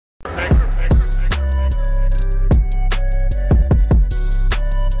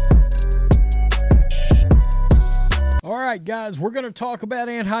right, guys, we're going to talk about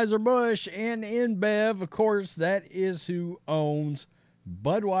Anheuser Busch and InBev. Of course, that is who owns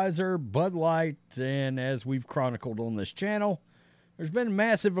Budweiser, Bud Light, and as we've chronicled on this channel, there's been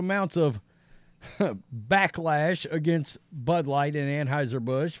massive amounts of backlash against Bud Light and Anheuser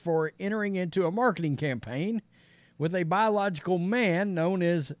Busch for entering into a marketing campaign with a biological man known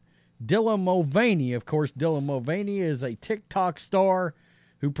as Dylan Mulvaney. Of course, Dylan Mulvaney is a TikTok star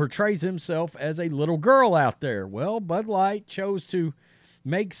who portrays himself as a little girl out there. Well, Bud Light chose to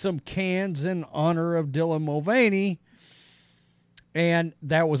make some cans in honor of Dylan Mulvaney, and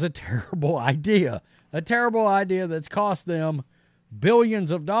that was a terrible idea. A terrible idea that's cost them billions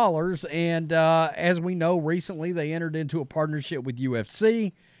of dollars, and as we know, recently they entered into a partnership with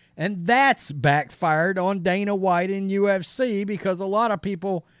UFC, and that's backfired on Dana White and UFC because a lot of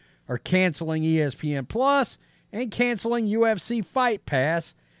people are canceling ESPN Plus and canceling UFC Fight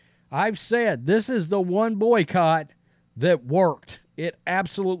Pass. I've said this is the one boycott that worked. It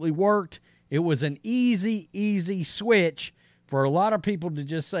absolutely worked. It was an easy switch for a lot of people to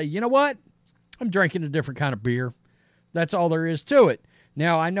just say, you know what? I'm drinking a different kind of beer. That's all there is to it.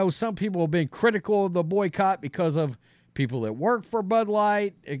 Now, I know some people have been critical of the boycott because of people that work for Bud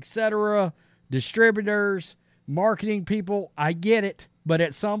Light, etc., distributors, marketing people. I get it. But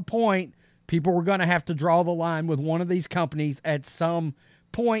at some point, people were going to have to draw the line with one of these companies at some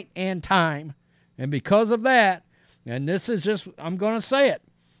point in time. And because of that, and this is just, I'm going to say it,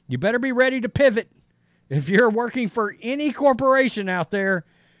 you better be ready to pivot. If you're working for any corporation out there,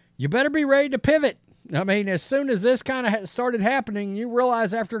 you better be ready to pivot. I mean, as soon as this kind of started happening, you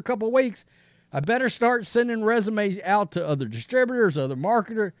realize after a couple of weeks, I better start sending resumes out to other distributors, other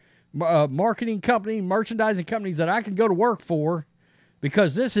marketing company, merchandising companies that I can go to work for,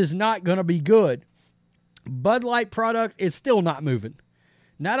 because this is not going to be good. Bud Light product is still not moving.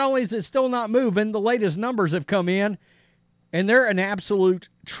 Not only is it still not moving, the latest numbers have come in, and they're an absolute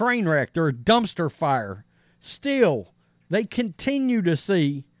train wreck. They're a dumpster fire. Still, they continue to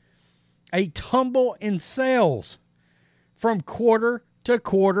see a tumble in sales from quarter to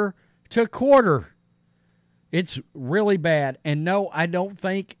quarter to quarter. It's really bad. And no, I don't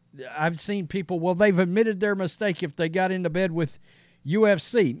think, I've seen people, well, they've admitted their mistake if they got into bed with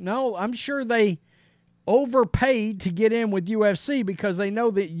UFC. No, I'm sure they overpaid to get in with UFC because they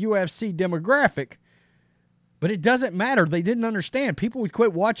know the UFC demographic. But it doesn't matter. They didn't understand. People would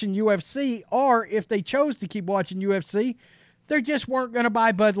quit watching UFC, or if they chose to keep watching UFC, they just weren't going to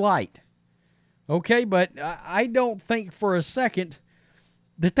buy Bud Light. Okay, but I don't think for a second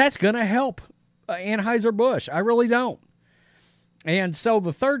that that's going to help Anheuser Busch. I really don't. And so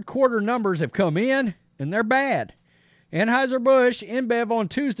the third quarter numbers have come in, and they're bad. Anheuser Busch InBev on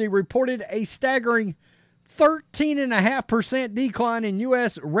Tuesday reported a staggering 13.5% decline in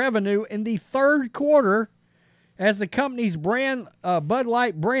U.S. revenue in the third quarter as the company's brand, Bud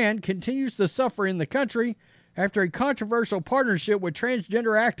Light brand, continues to suffer in the country after a controversial partnership with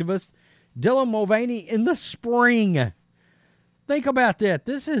transgender activist Dylan Mulvaney in the spring. Think about that.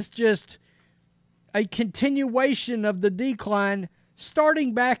 This is just a continuation of the decline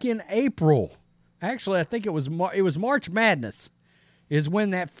starting back in April. Actually, I think it was March Madness is when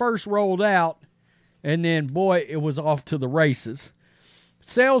that first rolled out, and then, boy, it was off to the races.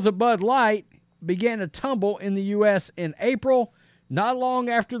 Sales of Bud Light began to tumble in the U.S. in April, not long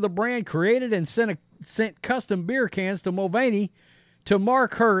after the brand created and sent custom beer cans to Mulvaney to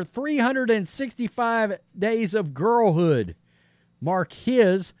mark her 365 days of girlhood. Mark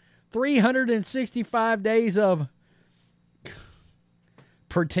his 365 days of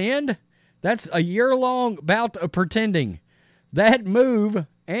pretend. That's a year-long bout of pretending. That move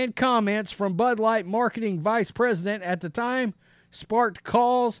and comments from Bud Light marketing vice president at the time sparked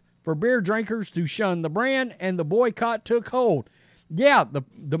calls for beer drinkers to shun the brand, and the boycott took hold. Yeah,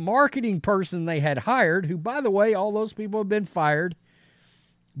 the marketing person they had hired, who, by the way, all those people have been fired,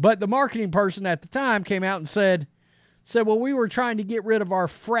 but the marketing person at the time came out and said, well, we were trying to get rid of our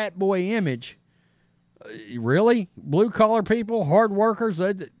frat boy image. Really? Blue-collar people, hard workers,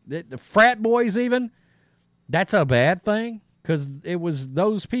 the frat boys even? That's a bad thing? Because it is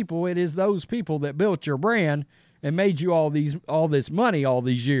those people that built your brand and made you all this money all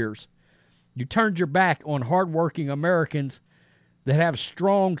these years. You turned your back on hardworking Americans that have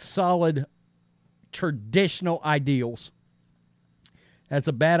strong, solid, traditional ideals. That's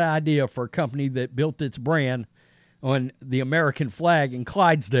a bad idea for a company that built its brand on the American flag and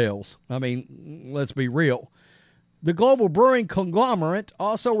Clydesdales. I mean, let's be real. The global brewing conglomerate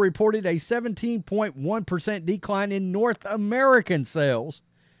also reported a 17.1% decline in North American sales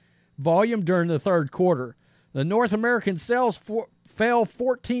volume during the third quarter. The North American sales fell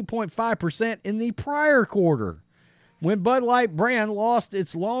 14.5% in the prior quarter. when Bud Light brand lost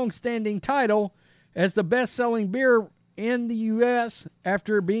its long-standing title as the best-selling beer in the U.S.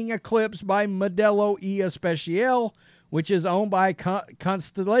 after being eclipsed by Modelo y Especial, which is owned by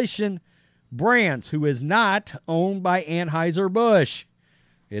Constellation Brands, who is not owned by Anheuser Busch.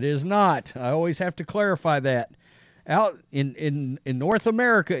 It is not. I always have to clarify that. Out in North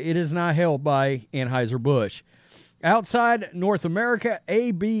America, it is not held by Anheuser Busch. Outside North America,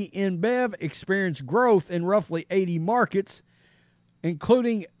 AB InBev experienced growth in roughly 80 markets,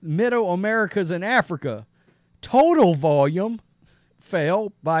 including Middle Americas and Africa. Total volume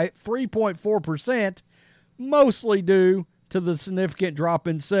fell by 3.4%, mostly due to the significant drop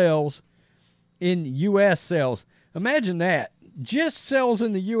in sales in U.S. sales. Imagine that. Just sales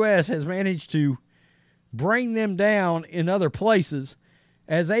in the U.S. has managed to bring them down in other places.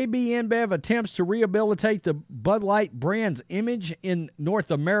 As AB InBev attempts to rehabilitate the Bud Light brand's image in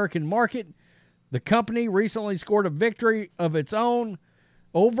North American market, the company recently scored a victory of its own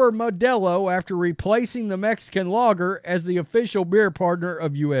over Modelo after replacing the Mexican lager as the official beer partner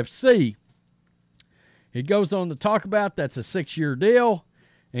of UFC. It goes on to talk about that's a 6-year deal,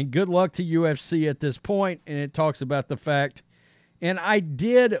 and good luck to UFC at this point, and it talks about the fact, and I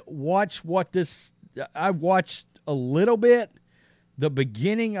did watch I watched a little bit, the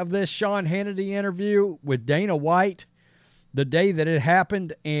beginning of this Sean Hannity interview with Dana White, the day that it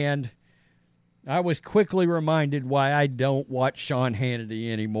happened, and I was quickly reminded why I don't watch Sean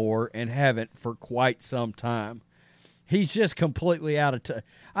Hannity anymore and haven't for quite some time. He's just completely out of touch.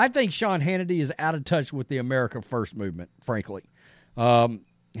 I think Sean Hannity is out of touch with the America First movement, frankly.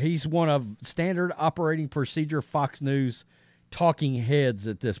 He's one of standard operating procedure Fox News talking heads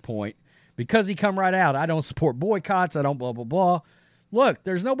at this point because he come right out. I don't support boycotts. I don't blah, blah, blah. Look,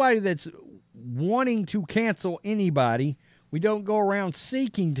 there's nobody that's wanting to cancel anybody. We don't go around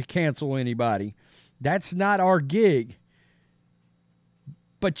seeking to cancel anybody. That's not our gig.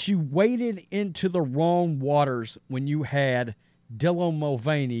 But you waded into the wrong waters when you had Dylan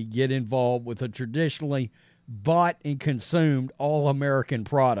Mulvaney get involved with a traditionally bought and consumed all-American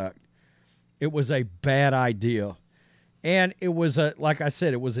product. It was a bad idea. And it was, like I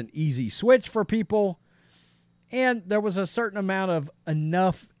said, it was an easy switch for people. And there was a certain amount of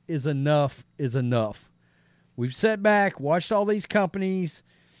enough is enough is enough. We've sat back, watched all these companies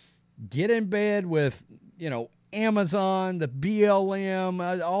get in bed with, Amazon, the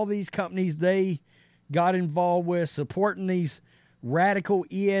BLM, all these companies they got involved with, supporting these radical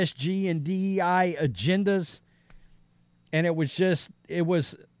ESG and DEI agendas. And it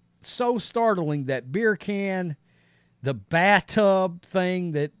was so startling that beer can, the bathtub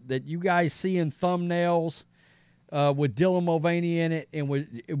thing that you guys see in thumbnails with Dylan Mulvaney in it,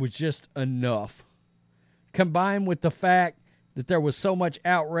 and it was just enough. Combined with the fact that there was so much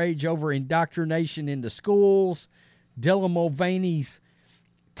outrage over indoctrination into schools, Dylan Mulvaney's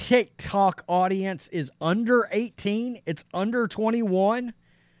TikTok audience is under 18. It's under 21.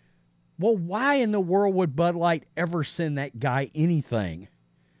 Well, why in the world would Bud Light ever send that guy anything?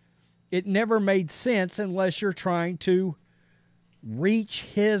 It never made sense unless you're trying to reach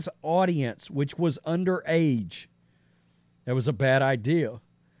his audience, which was underage. That was a bad idea.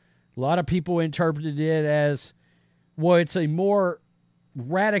 A lot of people interpreted it as, well, it's a more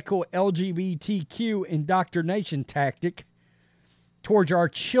radical LGBTQ indoctrination tactic towards our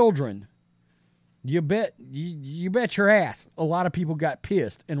children. You bet your ass. A lot of people got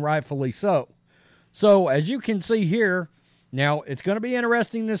pissed, and rightfully so. So, as you can see here, now it's going to be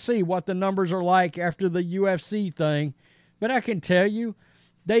interesting to see what the numbers are like after the UFC thing. But I can tell you,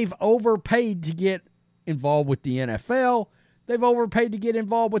 they've overpaid to get involved with the NFL. They've overpaid to get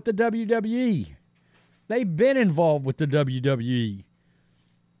involved with the WWE. They've been involved with the WWE.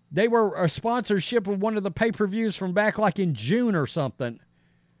 They were a sponsorship of one of the pay-per-views from back like in June or something.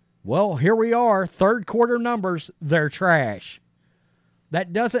 Well, here we are, third quarter numbers, they're trash.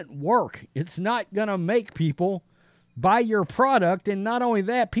 That doesn't work. It's not going to make people buy your product, and not only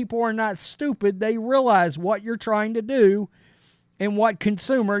that, people are not stupid. They realize what you're trying to do and what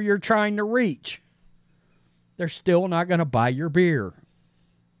consumer you're trying to reach. They're still not going to buy your beer.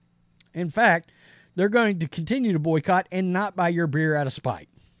 In fact, they're going to continue to boycott and not buy your beer out of spite.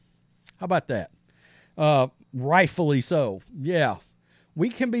 How about that? Rightfully so. Yeah, we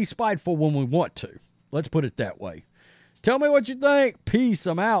can be spiteful when we want to. Let's put it that way. Tell me what you think. Peace.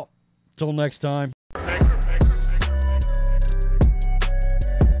 I'm out. Till next time.